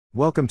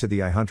Welcome to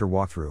the iHunter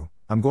walkthrough.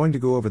 I'm going to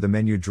go over the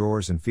menu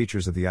drawers and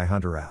features of the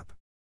iHunter app.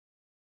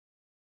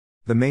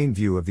 The main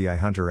view of the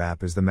iHunter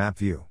app is the map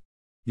view.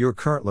 Your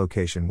current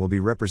location will be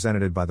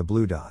represented by the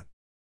blue dot.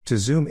 To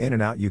zoom in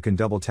and out you can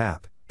double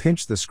tap,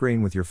 pinch the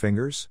screen with your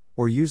fingers,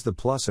 or use the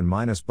plus and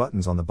minus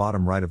buttons on the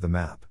bottom right of the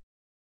map.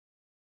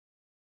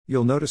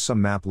 You'll notice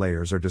some map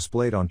layers are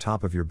displayed on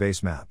top of your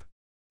base map.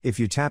 If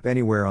you tap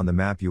anywhere on the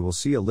map you will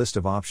see a list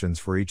of options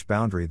for each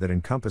boundary that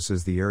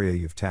encompasses the area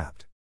you've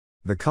tapped.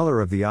 The color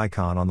of the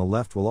icon on the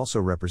left will also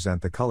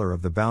represent the color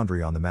of the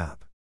boundary on the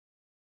map.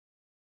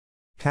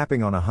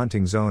 Tapping on a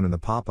hunting zone in the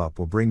pop-up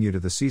will bring you to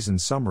the season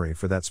summary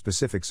for that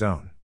specific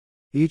zone.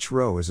 Each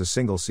row is a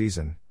single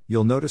season.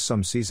 You'll notice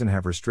some seasons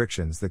have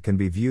restrictions that can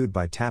be viewed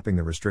by tapping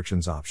the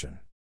restrictions option.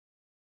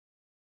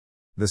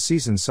 The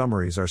season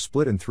summaries are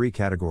split in 3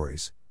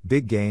 categories: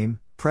 big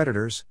game,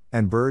 predators,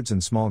 and birds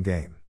and small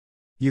game.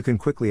 You can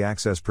quickly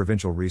access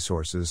provincial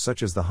resources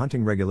such as the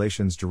hunting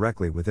regulations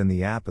directly within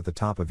the app at the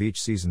top of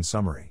each season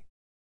summary.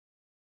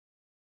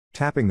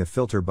 Tapping the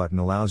filter button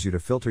allows you to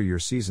filter your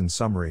season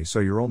summary so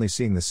you're only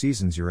seeing the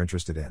seasons you're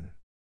interested in.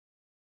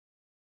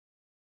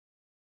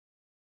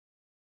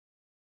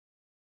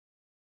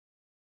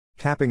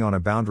 Tapping on a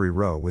boundary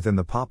row within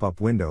the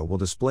pop-up window will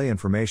display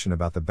information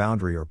about the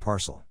boundary or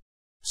parcel.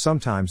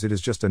 Sometimes it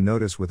is just a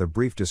notice with a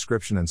brief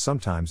description and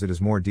sometimes it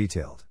is more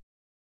detailed.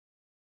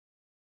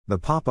 The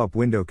pop-up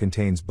window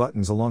contains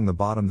buttons along the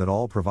bottom that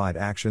all provide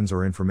actions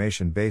or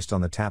information based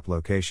on the tap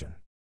location.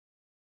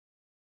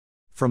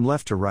 From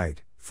left to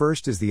right,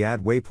 first is the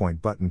Add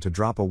Waypoint button to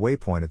drop a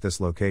waypoint at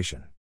this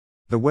location.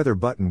 The Weather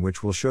button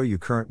which will show you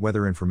current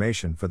weather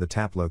information for the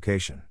tap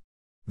location.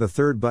 The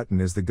third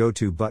button is the Go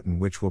To button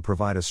which will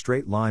provide a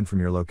straight line from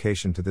your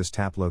location to this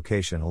tap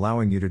location,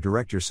 allowing you to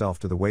direct yourself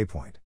to the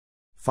waypoint.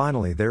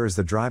 Finally, there is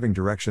the Driving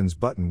Directions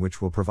button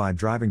which will provide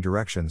driving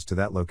directions to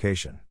that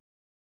location.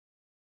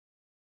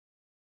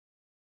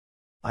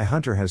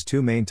 iHunter has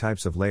 2 main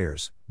types of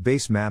layers: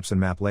 base maps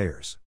and map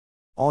layers.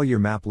 All your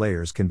map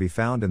layers can be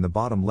found in the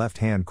bottom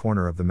left-hand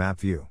corner of the map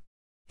view.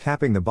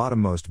 Tapping the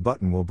bottommost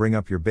button will bring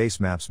up your base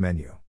maps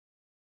menu.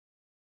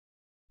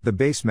 The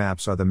base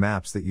maps are the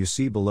maps that you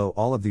see below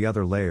all of the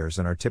other layers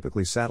and are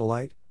typically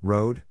satellite,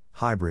 road,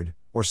 hybrid,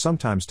 or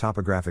sometimes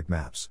topographic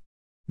maps.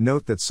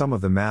 Note that some of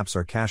the maps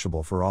are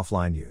cacheable for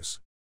offline use.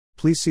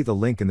 Please see the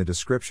link in the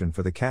description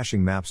for the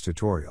caching maps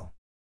tutorial.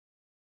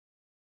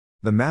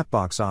 The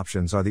Mapbox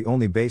options are the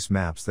only base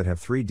maps that have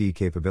 3D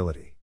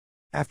capability.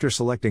 After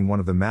selecting one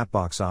of the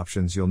Mapbox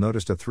options you'll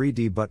notice a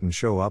 3D button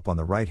show up on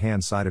the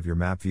right-hand side of your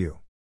map view.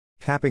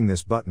 Tapping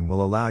this button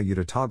will allow you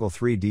to toggle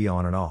 3D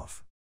on and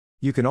off.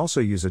 You can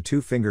also use a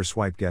 2-finger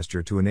swipe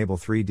gesture to enable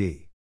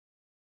 3D.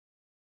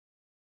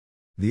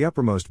 The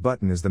uppermost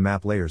button is the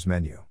Map Layers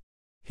menu.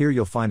 Here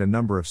you'll find a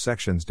number of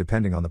sections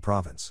depending on the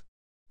province.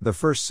 The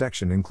first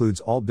section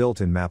includes all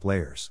built-in map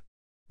layers.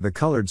 The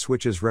colored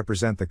switches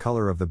represent the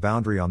color of the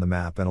boundary on the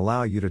map and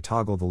allow you to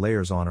toggle the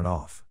layers on and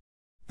off.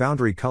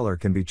 Boundary color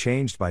can be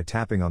changed by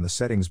tapping on the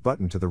Settings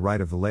button to the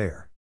right of the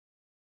layer.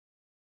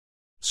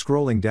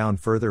 Scrolling down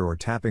further or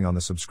tapping on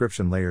the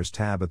Subscription Layers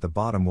tab at the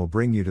bottom will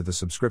bring you to the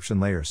Subscription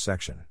Layers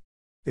section.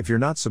 If you're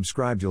not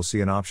subscribed you'll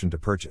see an option to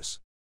purchase.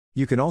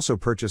 You can also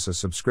purchase a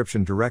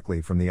subscription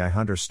directly from the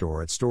iHunter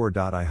store at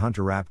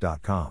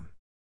store.ihunterapp.com.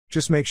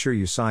 Just make sure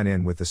you sign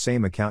in with the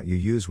same account you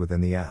use within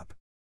the app.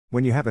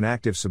 When you have an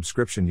active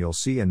subscription you'll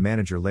see and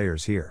manage your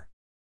layers here.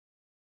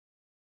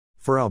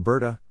 For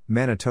Alberta,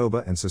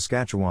 Manitoba and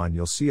Saskatchewan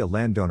you'll see a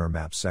landowner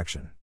maps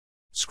section.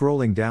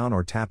 Scrolling down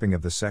or tapping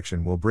of the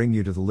section will bring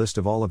you to the list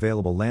of all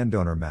available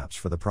landowner maps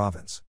for the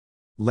province.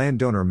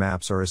 Landowner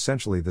maps are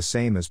essentially the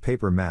same as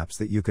paper maps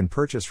that you can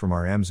purchase from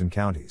RMs and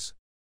counties.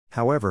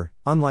 However,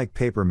 unlike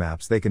paper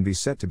maps they can be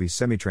set to be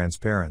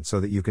semi-transparent so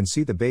that you can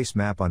see the base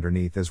map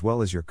underneath as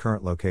well as your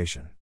current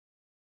location.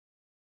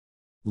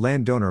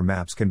 Landowner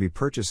maps can be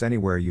purchased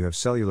anywhere you have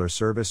cellular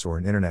service or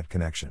an internet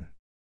connection.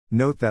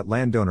 Note that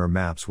landowner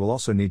maps will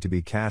also need to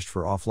be cached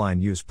for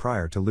offline use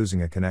prior to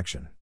losing a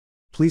connection.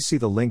 Please see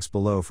the links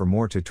below for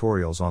more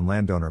tutorials on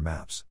landowner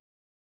maps.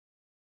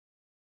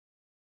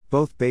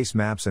 Both base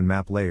maps and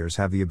map layers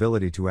have the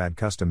ability to add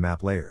custom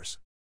map layers.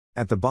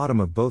 At the bottom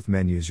of both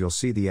menus you'll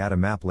see the Add a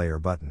Map Layer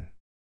button.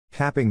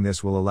 Tapping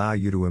this will allow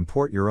you to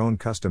import your own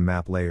custom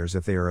map layers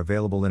if they are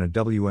available in a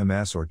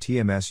WMS or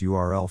TMS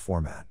URL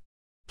format.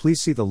 Please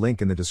see the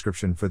link in the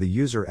description for the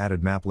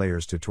user-added map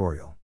layers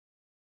tutorial.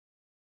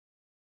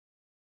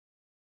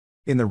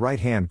 In the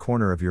right-hand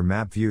corner of your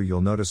map view you'll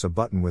notice a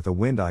button with a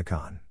wind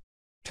icon.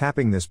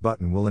 Tapping this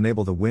button will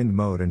enable the wind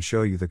mode and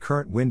show you the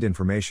current wind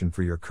information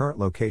for your current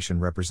location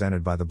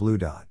represented by the blue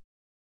dot.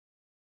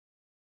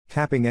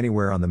 Tapping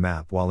anywhere on the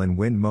map while in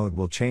wind mode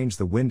will change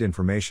the wind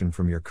information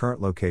from your current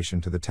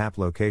location to the tap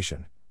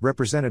location,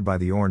 represented by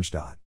the orange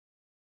dot.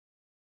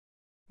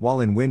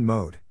 While in wind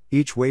mode,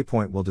 each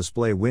waypoint will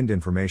display wind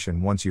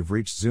information once you've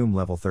reached zoom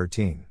level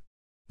 13.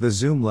 The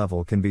zoom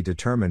level can be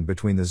determined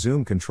between the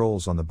zoom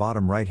controls on the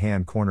bottom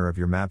right-hand corner of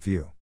your map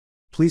view.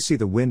 Please see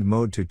the wind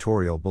mode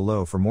tutorial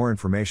below for more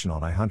information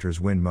on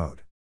iHunter's wind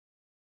mode.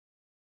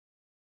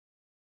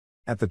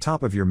 At the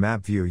top of your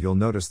map view you'll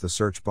notice the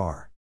search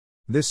bar.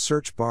 This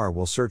search bar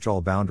will search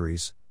all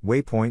boundaries,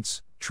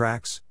 waypoints,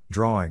 tracks,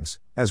 drawings,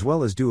 as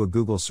well as do a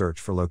Google search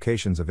for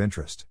locations of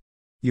interest.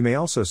 You may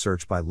also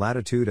search by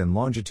latitude and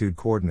longitude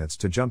coordinates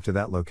to jump to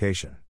that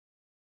location.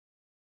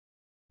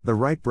 The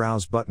right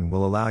Browse button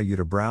will allow you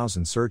to browse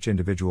and search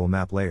individual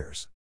map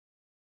layers.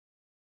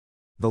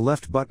 The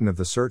left button of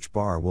the search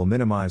bar will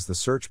minimize the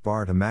search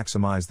bar to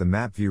maximize the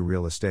map view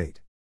real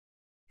estate.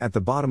 At the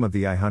bottom of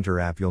the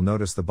iHunter app you'll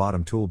notice the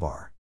bottom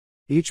toolbar.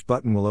 Each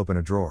button will open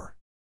a drawer.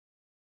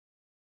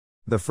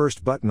 The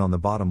first button on the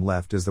bottom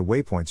left is the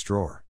Waypoints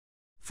Drawer.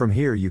 From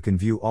here you can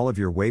view all of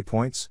your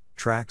waypoints,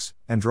 tracks,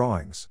 and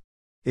drawings.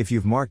 If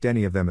you've marked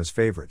any of them as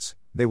favorites,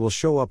 they will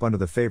show up under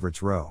the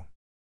Favorites row.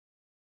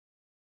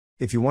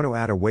 If you want to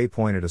add a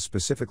waypoint at a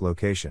specific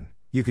location,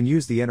 you can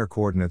use the Enter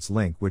Coordinates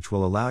link, which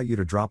will allow you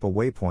to drop a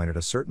waypoint at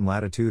a certain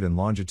latitude and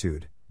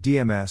longitude,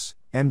 DMS,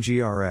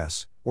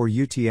 MGRS, or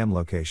UTM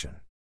location.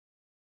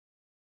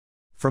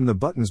 From the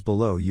buttons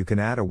below you can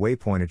add a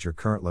waypoint at your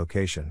current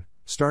location,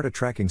 start a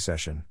tracking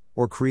session,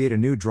 or create a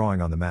new drawing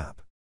on the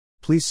map.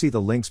 Please see the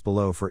links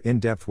below for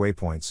in-depth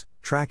waypoints,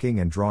 tracking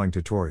and drawing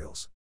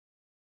tutorials.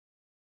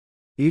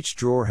 Each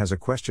drawer has a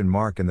question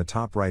mark in the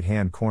top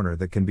right-hand corner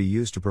that can be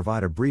used to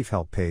provide a brief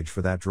help page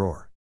for that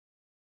drawer.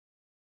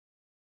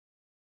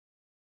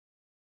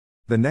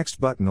 The next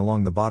button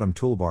along the bottom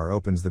toolbar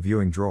opens the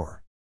viewing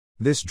drawer.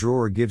 This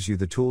drawer gives you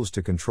the tools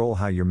to control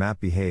how your map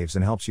behaves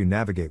and helps you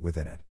navigate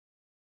within it.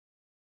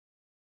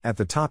 At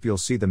the top you'll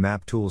see the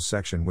Map Tools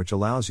section, which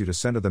allows you to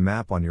center the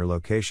map on your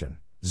location,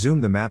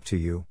 zoom the map to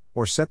you,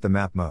 or set the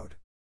map mode.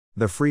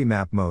 The free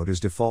map mode is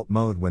default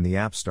mode when the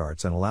app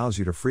starts and allows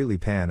you to freely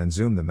pan and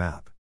zoom the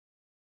map.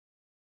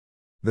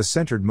 The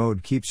centered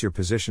mode keeps your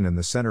position in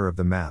the center of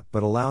the map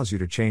but allows you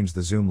to change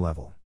the zoom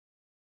level.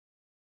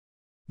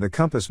 The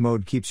compass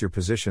mode keeps your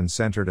position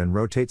centered and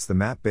rotates the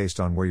map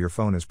based on where your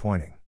phone is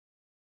pointing.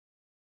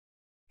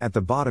 At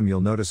the bottom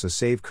you'll notice a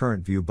Save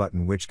Current View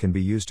button, which can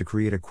be used to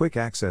create a quick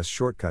access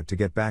shortcut to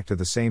get back to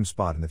the same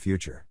spot in the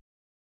future.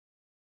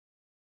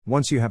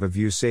 Once you have a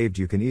view saved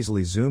you can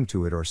easily zoom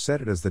to it or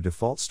set it as the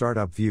default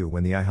startup view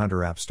when the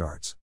iHunter app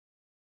starts.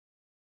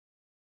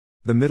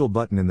 The middle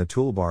button in the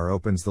toolbar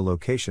opens the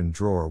Location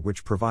drawer,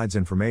 which provides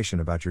information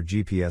about your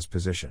GPS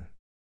position.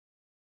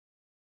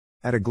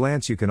 At a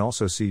glance you can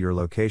also see your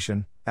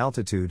location,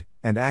 altitude,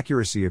 and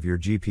accuracy of your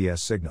GPS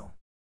signal.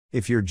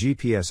 If your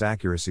GPS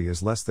accuracy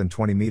is less than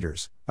 20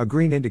 meters, a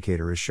green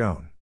indicator is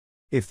shown.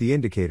 If the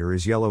indicator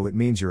is yellow it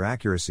means your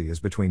accuracy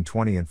is between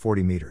 20 and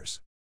 40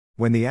 meters.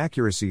 When the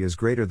accuracy is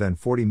greater than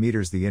 40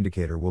 meters the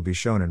indicator will be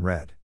shown in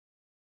red.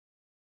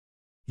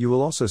 You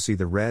will also see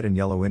the red and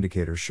yellow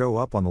indicators show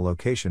up on the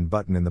Location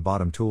button in the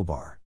bottom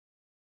toolbar.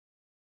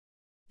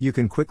 You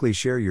can quickly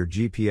share your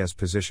GPS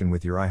position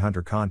with your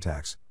iHunter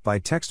contacts, by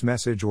text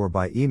message or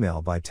by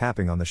email by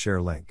tapping on the share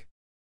link.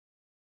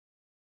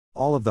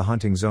 All of the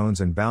hunting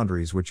zones and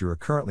boundaries which you are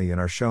currently in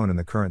are shown in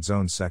the Current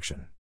Zones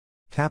section.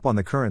 Tap on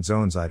the Current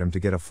Zones item to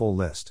get a full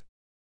list.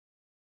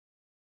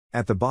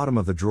 At the bottom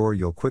of the drawer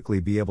you'll quickly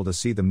be able to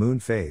see the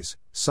moon phase,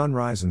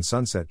 sunrise and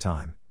sunset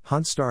time,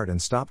 hunt start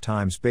and stop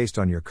times based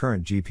on your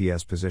current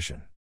GPS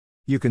position.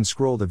 You can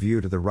scroll the view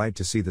to the right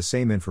to see the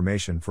same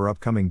information for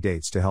upcoming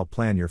dates to help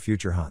plan your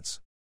future hunts.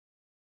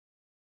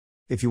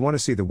 If you want to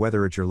see the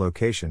weather at your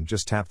location,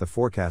 just tap the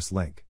Forecast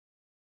link.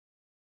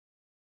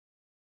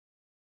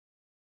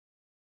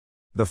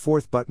 The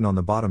fourth button on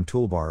the bottom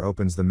toolbar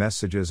opens the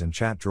Messages and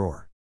Chat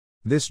drawer.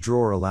 This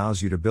drawer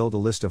allows you to build a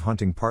list of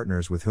hunting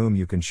partners with whom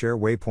you can share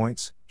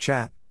waypoints,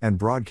 chat, and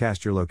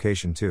broadcast your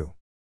location to.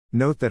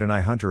 Note that an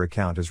iHunter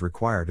account is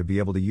required to be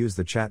able to use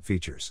the chat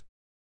features.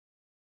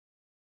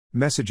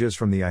 Messages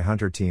from the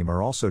iHunter team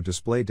are also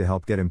displayed to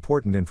help get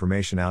important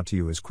information out to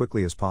you as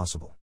quickly as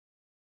possible.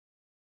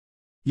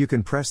 You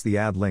can press the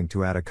Add link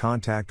to add a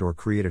contact or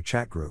create a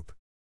chat group.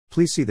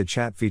 Please see the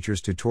chat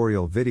features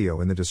tutorial video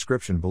in the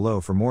description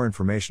below for more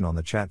information on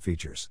the chat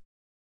features.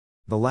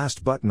 The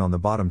last button on the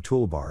bottom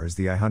toolbar is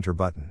the iHunter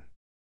button.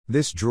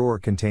 This drawer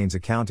contains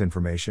account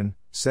information,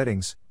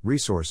 settings,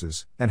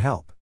 resources, and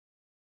help.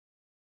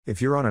 If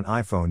you're on an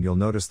iPhone you'll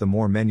notice the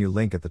More menu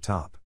link at the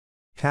top.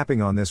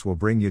 Tapping on this will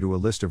bring you to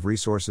a list of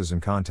resources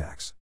and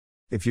contacts.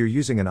 If you're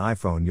using an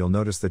iPhone you'll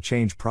notice the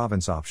Change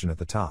Province option at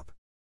the top.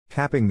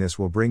 Tapping this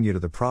will bring you to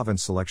the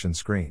province selection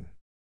screen.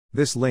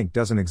 This link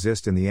doesn't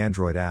exist in the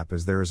Android app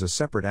as there is a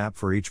separate app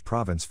for each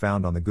province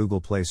found on the Google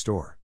Play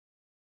Store.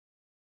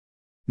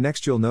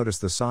 Next you'll notice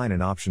the Sign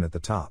In option at the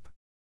top.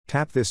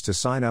 Tap this to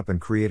sign up and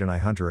create an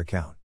iHunter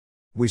account.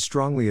 We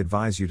strongly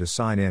advise you to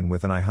sign in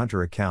with an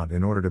iHunter account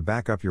in order to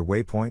back up your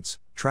waypoints,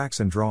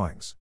 tracks and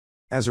drawings.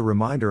 As a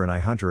reminder, an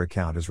iHunter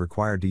account is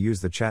required to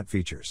use the chat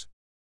features.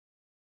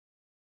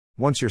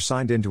 Once you're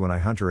signed into an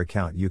iHunter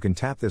account you can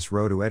tap this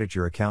row to edit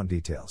your account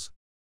details.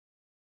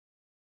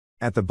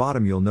 At the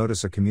bottom you'll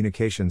notice a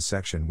communications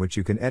section which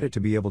you can edit to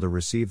be able to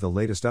receive the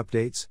latest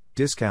updates,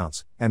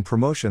 discounts, and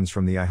promotions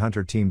from the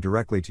iHunter team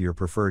directly to your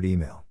preferred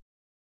email.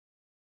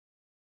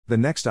 The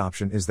next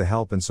option is the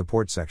Help and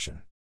Support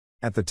section.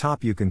 At the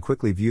top you can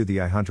quickly view the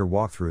iHunter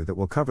walkthrough that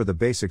will cover the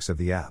basics of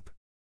the app.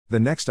 The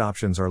next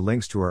options are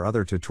links to our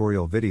other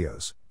tutorial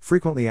videos,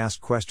 frequently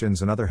asked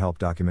questions and other help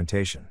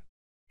documentation.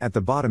 At the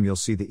bottom you'll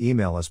see the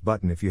Email Us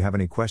button if you have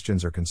any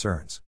questions or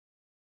concerns.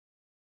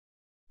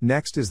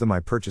 Next is the My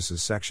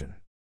Purchases section.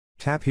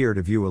 Tap here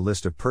to view a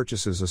list of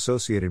purchases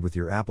associated with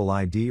your Apple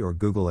ID or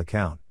Google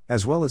account,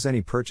 as well as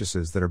any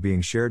purchases that are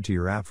being shared to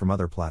your app from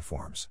other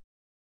platforms.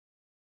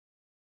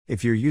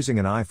 If you're using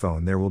an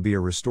iPhone, there will be a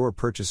Restore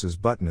Purchases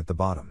button at the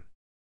bottom.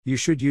 You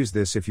should use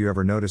this if you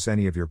ever notice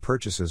any of your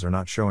purchases are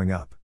not showing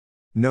up.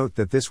 Note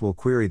that this will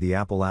query the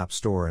Apple App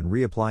Store and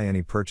reapply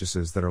any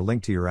purchases that are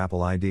linked to your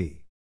Apple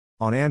ID.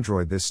 On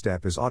Android, this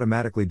step is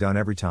automatically done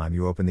every time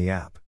you open the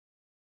app.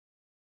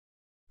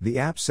 The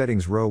App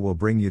Settings row will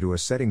bring you to a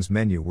settings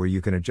menu where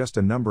you can adjust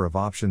a number of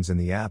options in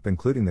the app,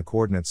 including the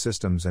coordinate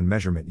systems and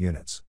measurement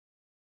units.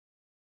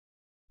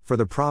 For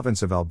the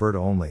province of Alberta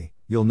only,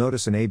 you'll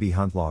notice an AB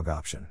Hunt log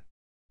option.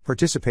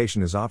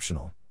 Participation is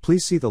optional.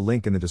 Please see the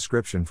link in the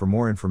description for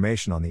more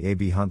information on the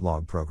AB Hunt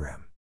log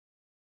program.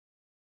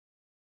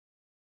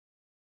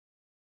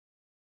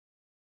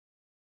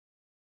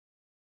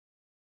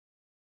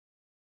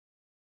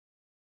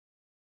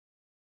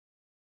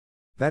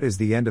 That is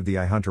the end of the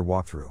iHunter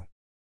walkthrough.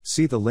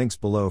 See the links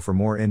below for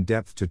more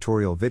in-depth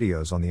tutorial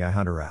videos on the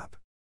iHunter app.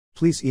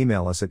 Please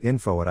email us at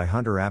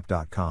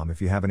info@ihunterapp.com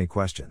if you have any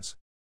questions.